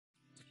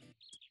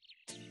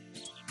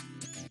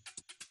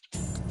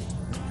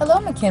Hello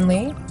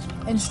Mckinley,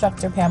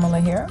 Instructor Pamela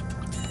here.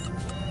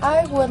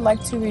 I would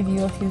like to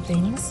review a few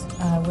things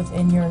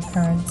within your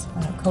current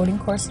coding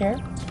course here.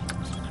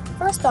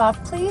 First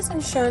off, please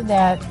ensure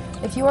that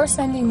if you are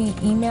sending me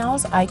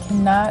emails, I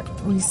cannot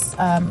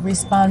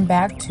respond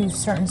back to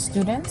certain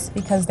students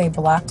because they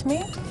blocked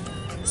me.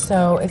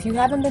 So if you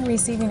haven't been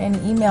receiving any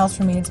emails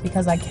from me, it's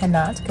because I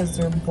cannot, because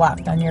they're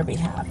blocked on your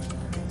behalf.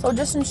 So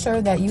just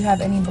ensure that you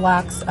have any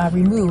blocks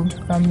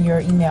removed from your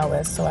email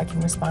list so I can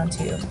respond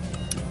to you.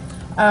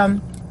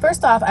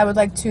 First off, I would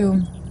like to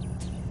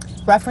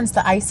reference the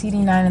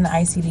ICD-9 and the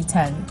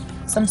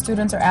ICD-10. Some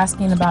students are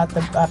asking about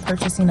the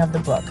purchasing of the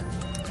book.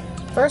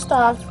 First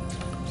off,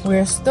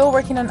 we're still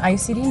working on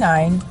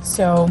ICD-9,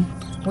 so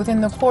within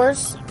the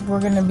course,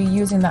 we're going to be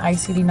using the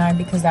ICD-9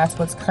 because that's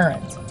what's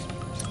current.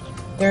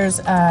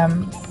 There's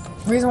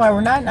reason why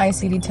we're not in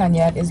ICD-10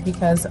 yet is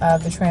because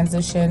of the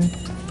transition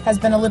has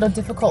been a little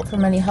difficult for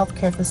many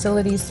healthcare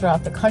facilities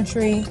throughout the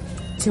country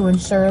to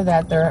ensure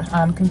that their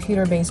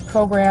computer-based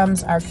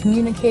programs are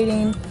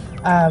communicating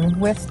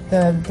with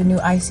the new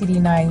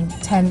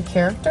ICD-9-10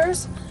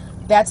 characters.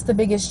 That's the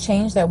biggest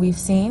change that we've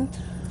seen.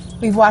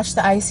 We've watched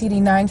the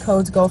ICD-9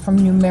 codes go from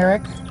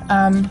numeric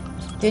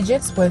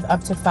digits with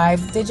up to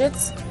 5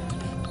 digits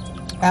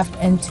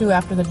and 2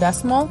 after the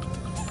decimal.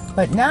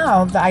 But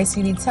now the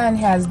ICD-10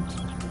 has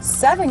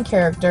 7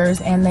 characters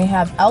and they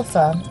have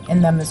alpha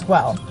in them as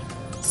well.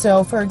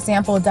 So for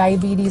example,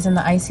 diabetes in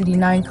the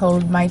ICD-9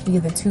 code might be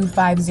the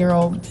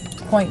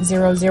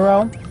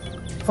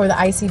 250.00. For the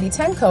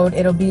ICD-10 code,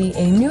 it'll be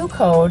a new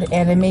code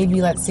and it may be,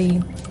 let's see,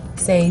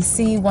 say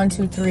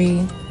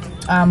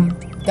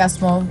C123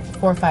 decimal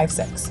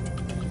 456.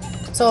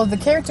 So the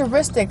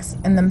characteristics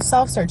in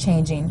themselves are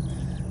changing.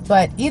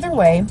 But either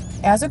way,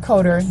 as a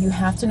coder, you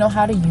have to know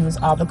how to use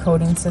all the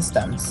coding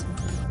systems.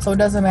 So it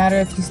doesn't matter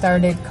if you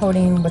started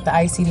coding with the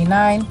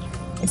ICD-9,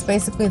 it's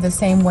basically the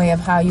same way of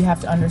how you have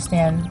to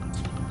understand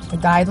the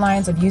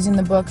guidelines of using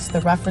the books,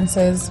 the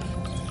references,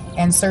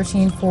 and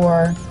searching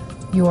for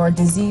your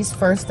disease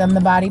first, then the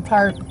body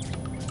part.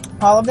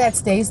 All of that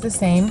stays the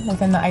same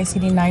within the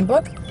ICD-9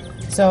 book.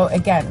 So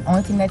again,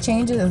 only thing that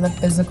changes is the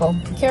physical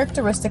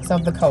characteristics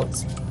of the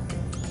codes.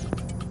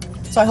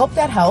 So I hope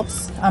that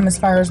helps as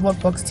far as what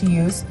books to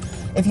use.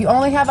 If you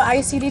only have an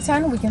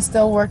ICD-10, we can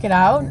still work it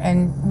out,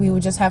 and we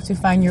would just have to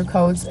find your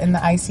codes in the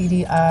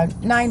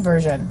ICD-9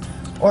 version.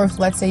 Or if,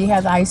 let's say, you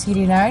have the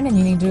ICD-9 and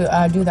you need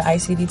to do the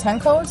ICD-10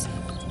 codes,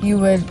 you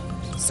would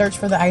search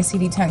for the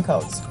ICD-10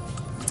 codes.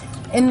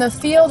 In the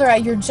field or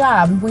at your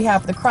job, we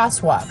have the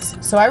crosswalks.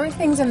 So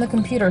everything's in the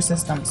computer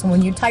system. So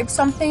when you type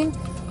something,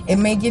 it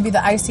may give you the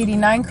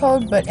ICD-9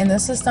 code, but in the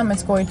system,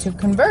 it's going to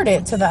convert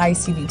it to the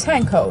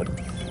ICD-10 code.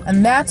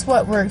 And that's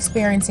what we're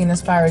experiencing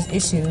as far as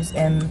issues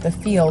in the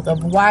field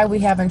of why we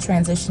haven't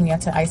transitioned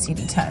yet to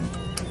ICD-10.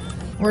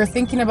 We're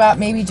thinking about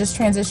maybe just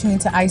transitioning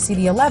to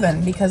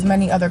ICD-11 because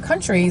many other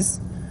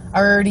countries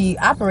are already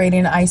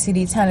operating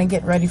ICD-10 and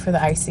get ready for the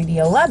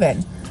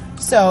ICD-11.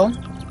 So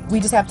we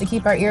just have to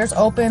keep our ears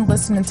open,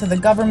 listening to the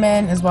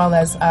government as well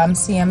as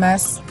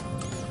CMS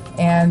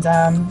and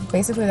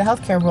basically the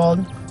healthcare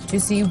world to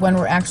see when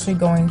we're actually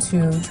going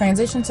to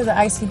transition to the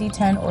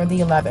ICD-10 or the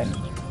 11.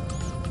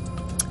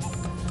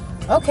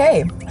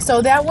 Okay,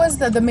 so that was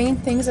the main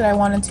things that I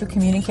wanted to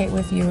communicate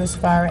with you as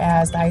far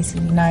as the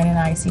ICD-9 and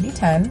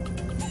ICD-10.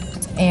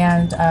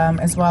 And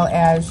as well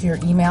as your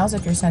emails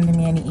if you're sending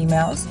me any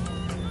emails.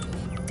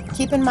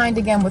 Keep in mind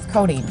again with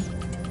coding,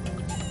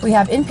 we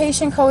have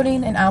inpatient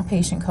coding and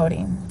outpatient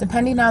coding.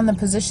 Depending on the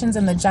positions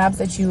and the jobs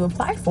that you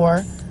apply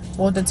for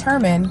will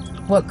determine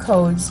what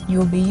codes you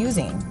will be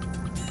using.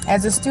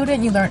 As a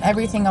student, you learn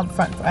everything up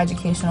front for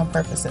educational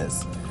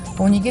purposes.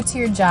 But when you get to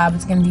your job,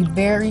 it's going to be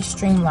very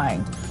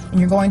streamlined. And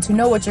you're going to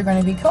know what you're going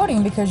to be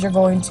coding because you're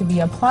going to be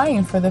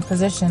applying for the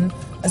position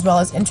as well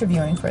as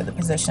interviewing for the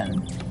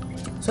position.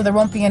 So there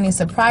won't be any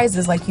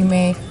surprises like you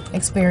may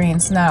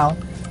experience now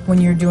when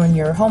you're doing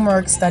your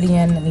homework, studying,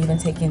 and even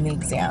taking the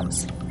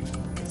exams.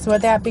 So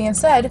with that being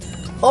said,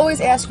 always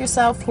ask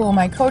yourself, who am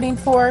I coding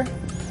for?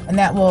 And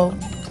that will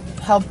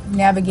help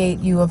navigate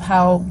you of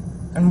how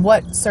and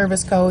what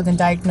service codes and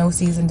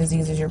diagnoses and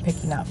diseases you're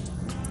picking up.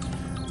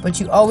 But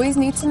you always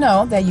need to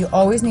know that you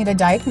always need a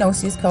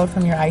diagnosis code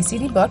from your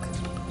ICD book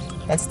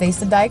that states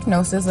the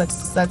diagnosis,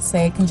 let's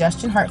say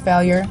congestion heart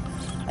failure.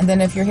 And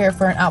then if you're here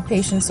for an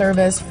outpatient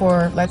service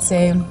for, let's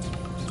say, an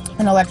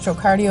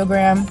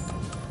electrocardiogram,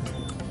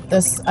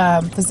 this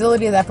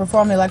facility that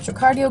performed the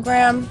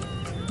electrocardiogram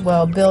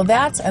will bill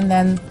that, and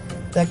then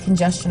the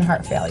congestion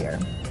heart failure.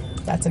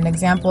 That's an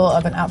example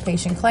of an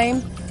outpatient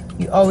claim.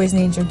 You always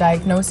need your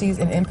diagnoses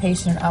in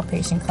inpatient and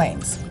outpatient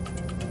claims.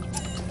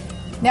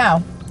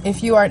 Now,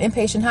 if you are an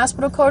inpatient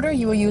hospital coder,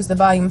 you will use the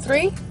Volume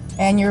 3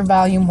 and your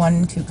Volume 1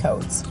 and 2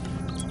 codes.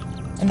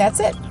 And that's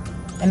it.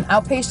 And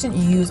outpatient,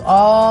 you use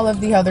all of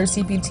the other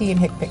CPT and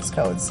HCPCS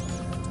codes.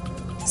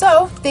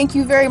 So, thank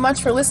you very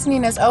much for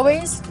listening as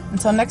always.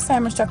 Until next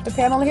time, Instructor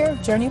Pamela here.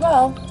 Journey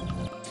well.